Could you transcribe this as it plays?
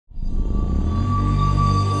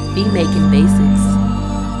Beat Making Basics.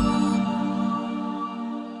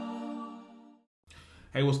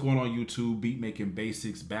 Hey, what's going on YouTube? Beat Making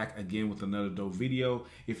Basics back again with another dope video.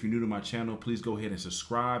 If you're new to my channel, please go ahead and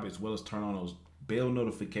subscribe as well as turn on those bell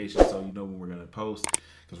notifications so you know when we're going to post,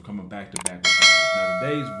 because we're coming back to back with videos. Now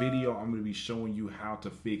today's video, I'm going to be showing you how to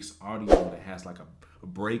fix audio that has like a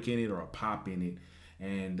break in it or a pop in it,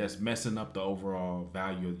 and that's messing up the overall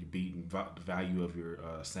value of your beat and the value of your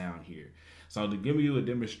sound here. So to give you a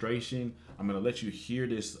demonstration, I'm going to let you hear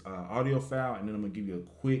this audio file, and then I'm going to give you a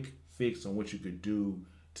quick fix on what you could do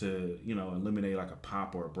to, you know, eliminate like a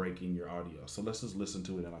pop or a break in your audio. So let's just listen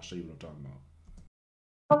to it and I'll show you what I'm talking about.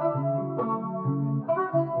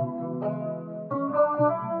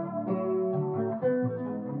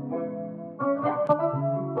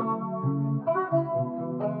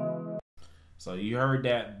 So you heard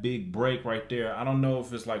that big break right there. I don't know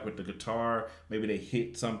if it's like with the guitar, maybe they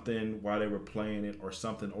hit something while they were playing it or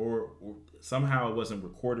something, or somehow it wasn't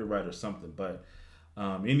recorded right or something. But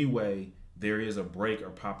anyway, there is a break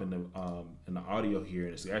or pop in the audio here,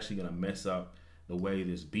 and it's actually gonna mess up the way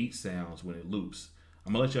this beat sounds when it loops.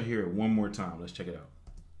 I'm gonna let y'all hear it one more time. Let's check it out.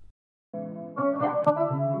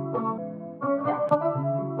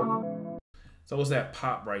 So what's that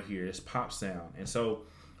pop right here? It's pop sound. And so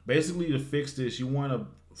basically to fix this, you wanna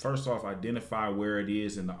first off identify where it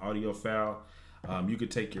is in the audio file. You could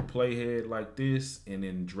take your playhead like this and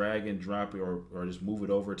then drag and drop it, or just move it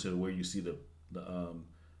over to where you see the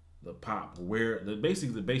pop, where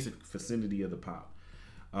basically the basic vicinity of the pop.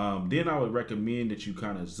 Then I would recommend that you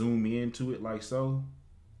kind of zoom into it like so.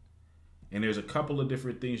 And there's a couple of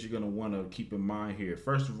different things you're going to want to keep in mind here.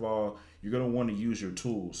 First of all, you're going to want to use your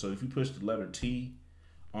tools. So if you push the letter T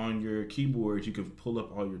on your keyboard, you can pull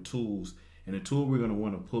up all your tools. And the tool we're going to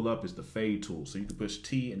want to pull up is the fade tool. So you can push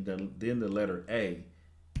T and then the letter A,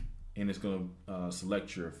 and it's going to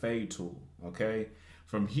select your fade tool. Okay.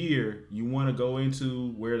 From here, you want to go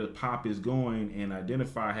into where the pop is going and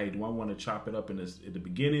identify, hey, do I want to chop it up in this at the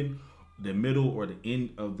beginning, the middle, or the end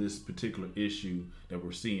of this particular issue that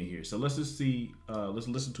we're seeing here? So let's just see, let's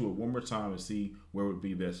listen to it one more time and see where would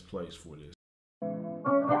be best place for this.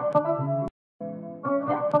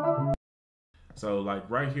 So like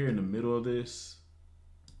right here in the middle of this,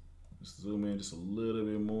 let's zoom in just a little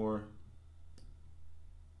bit more.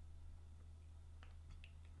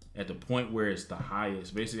 At the point where it's the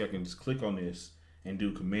highest, basically I can just click on this and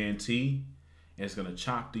do Command T, and it's gonna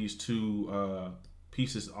chop these two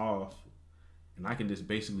pieces off, and I can just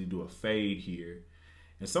basically do a fade here.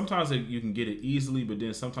 And sometimes you can get it easily, but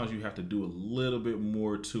then sometimes you have to do a little bit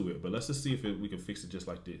more to it. But let's just see if we can fix it just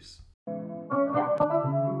like this.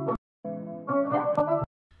 All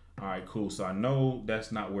right, cool. So I know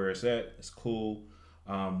that's not where it's at. It's cool.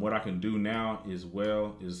 What I can do now is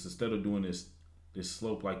instead of doing this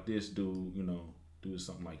slope like this, do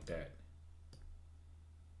something like that.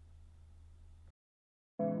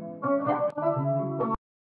 All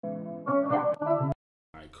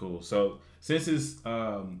right, cool. So since it's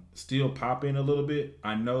still popping a little bit,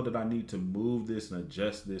 I know that I need to move this and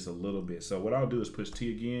adjust this a little bit. So what I'll do is push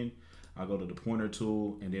T again. I'll go to the pointer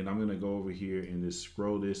tool, and then I'm gonna go over here and just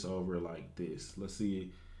scroll this over like this. Let's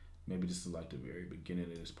see, maybe this is like the very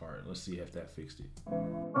beginning of this part. Let's see if that fixed it.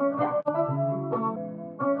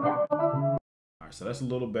 So that's a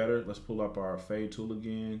little better. Let's pull up our fade tool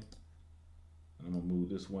again. And I'm gonna move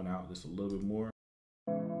this one out just a little bit more.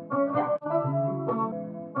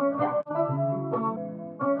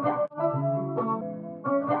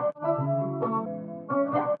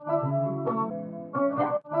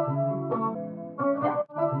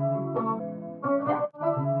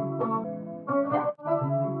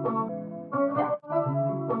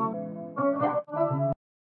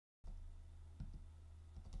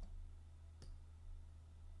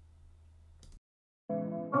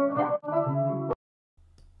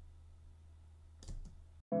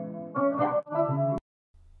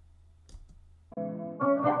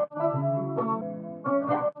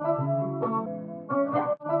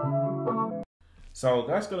 So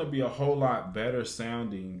that's going to be a whole lot better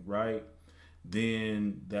sounding, right,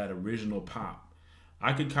 than that original pop.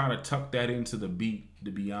 I could kind of tuck that into the beat,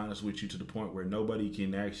 to be honest with you, to the point where nobody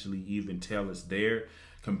can actually even tell it's there,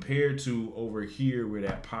 compared to over here where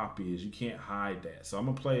that pop is. You can't hide that. So I'm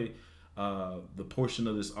going to play the portion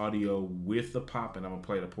of this audio with the pop, and I'm going to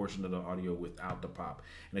play the portion of the audio without the pop.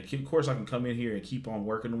 And of course, I can come in here and keep on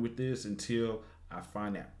working with this until I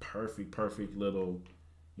find that perfect little,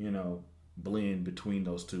 blend between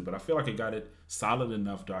those two. But I feel like I got it solid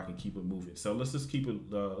enough that I can keep it moving. So let's just keep it,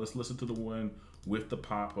 let's listen to the one with the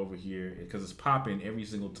pop over here, because it's popping every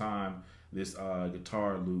single time this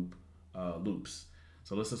guitar loop loops.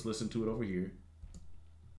 So let's just listen to it over here.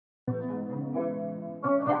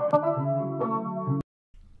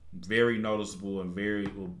 Very noticeable and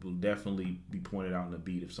will definitely be pointed out in the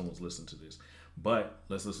beat if someone's listened to this. But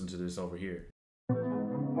let's listen to this over here.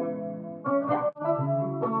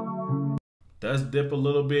 Does dip a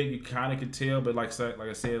little bit, you kind of can tell, but like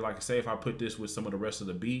I said, if I put this with some of the rest of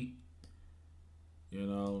the beat, you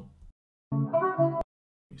know, let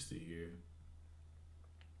me see here.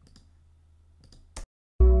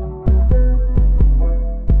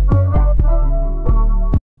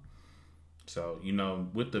 So, you know,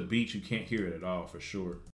 with the beat, you can't hear it at all for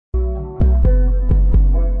sure.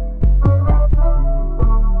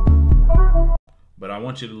 But I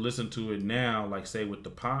want you to listen to it now, like say with the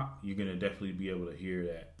pop, you're going to definitely be able to hear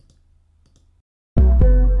that.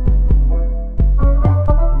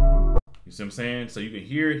 You see what I'm saying? So you can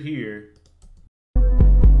hear it here.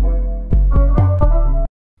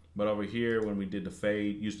 But over here, when we did the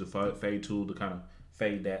fade, used the fade tool to kind of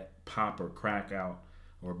fade that pop or crack out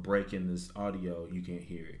or break in this audio, you can't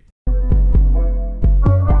hear it.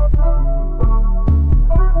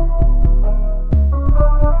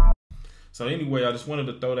 So anyway, I just wanted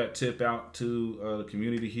to throw that tip out to the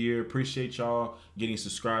community here. Appreciate y'all getting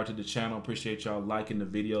subscribed to the channel. Appreciate y'all liking the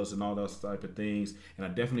videos and all those type of things. And I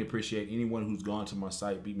definitely appreciate anyone who's gone to my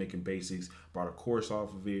site, Beatmaking Basics, bought a course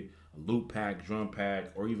off of it, a loop pack, drum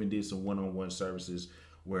pack, or even did some one-on-one services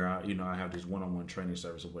where I have this one-on-one training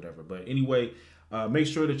service or whatever. But anyway, make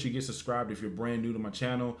sure that you get subscribed if you're brand new to my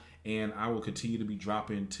channel, and I will continue to be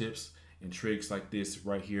dropping tips and tricks like this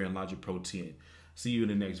right here in Logic Pro 10. See you in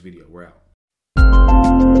the next video. We're out.